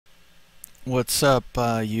What's up,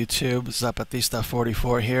 YouTube?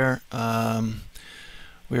 Zapatista44 here.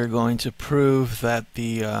 We are going to prove that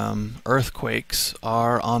the earthquakes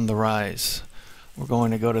are on the rise. We're going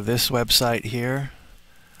to go to this website here,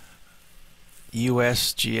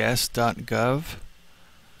 USGS.gov.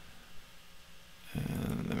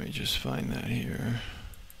 And let me just find that here.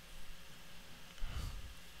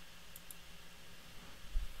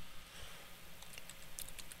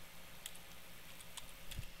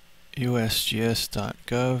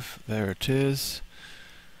 USGS.gov, there it is.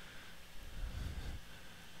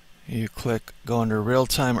 You go under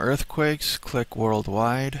real-time earthquakes, click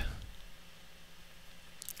worldwide.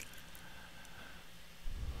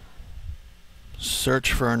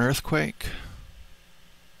 Search for an earthquake.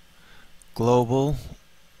 Global,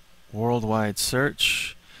 worldwide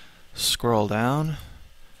search. Scroll down.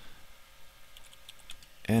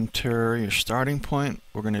 Enter your starting point.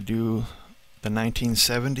 We're going to do the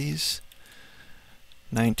 1970s,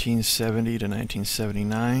 1970 to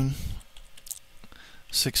 1979,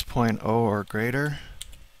 6.0 or greater.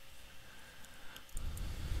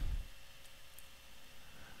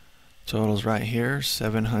 Totals right here,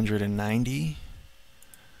 790.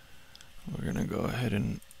 We're going to go ahead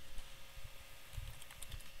and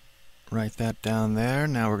write that down there.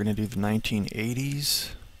 Now we're going to do the 1980s.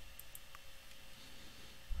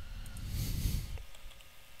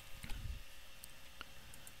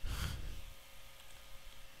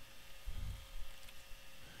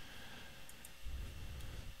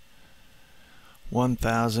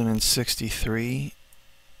 (1,063)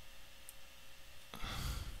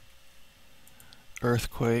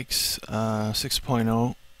 earthquakes,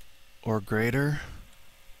 6.0 or greater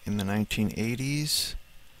in the 1980s.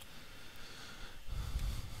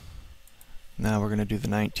 Now we're going to do the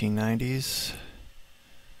 1990s.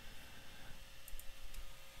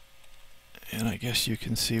 And I guess you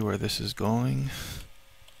can see where this is going.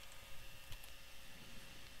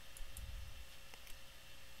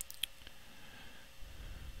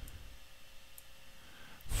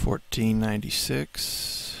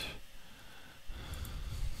 (1496).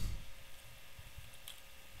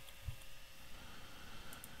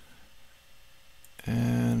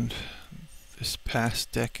 And this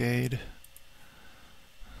past decade,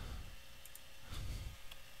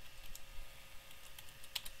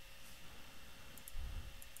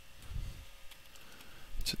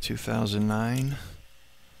 it's a 2009,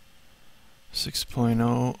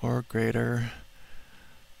 6.0 or greater,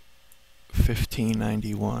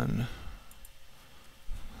 1591.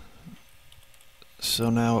 So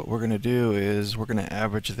now what we're going to do is we're going to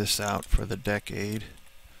average this out for the decade.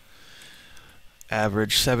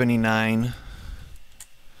 Average 79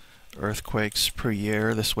 earthquakes per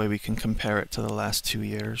year. This way we can compare it to the last 2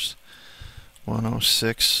 years.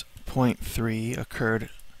 106.3 occurred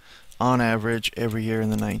on average every year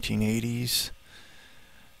in the 1980s.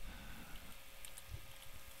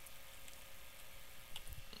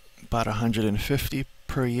 About 150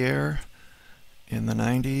 per year in the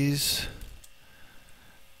 90s.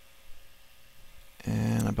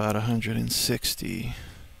 And about 160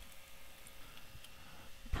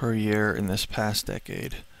 per year in this past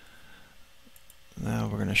decade. Now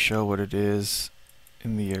we're going to show what it is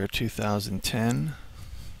in the year 2010.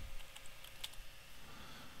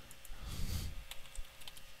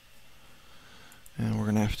 And we're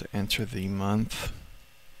going to have to enter the month.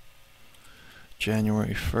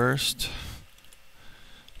 January 1st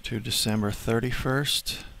to December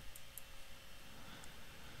 31st.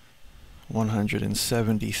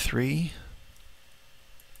 173.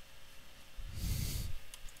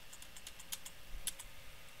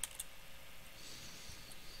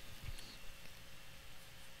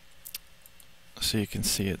 So you can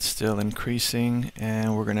see it's still increasing,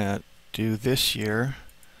 and we're going to do this year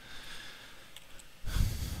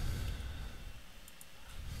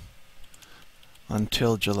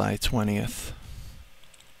until July 20th,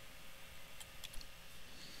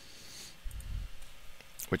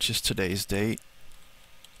 which is today's date.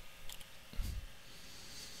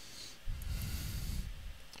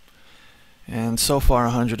 And so far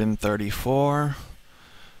 134,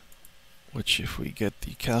 which if we get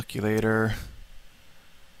the calculator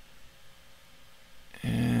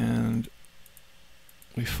and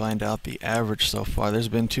we find out the average so far, there's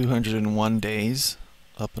been 201 days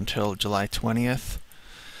up until July 20th.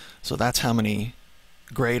 So that's how many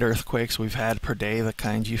great earthquakes we've had per day, the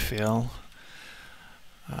kind you feel.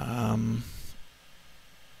 Then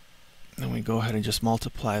we go ahead and just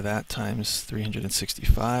multiply that times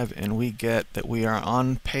 365, and we get that we are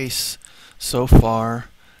on pace so far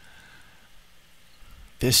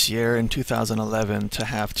this year in 2011 to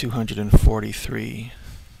have 243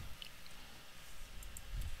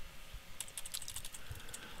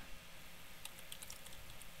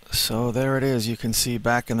 So there it is. You can see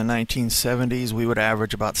back in the 1970s we would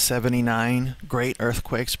average about 79 great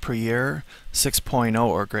earthquakes per year, 6.0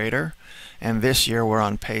 or greater. And this year we're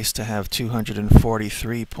on pace to have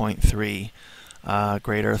 243.3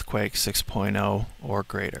 great earthquakes, 6.0 or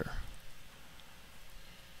greater.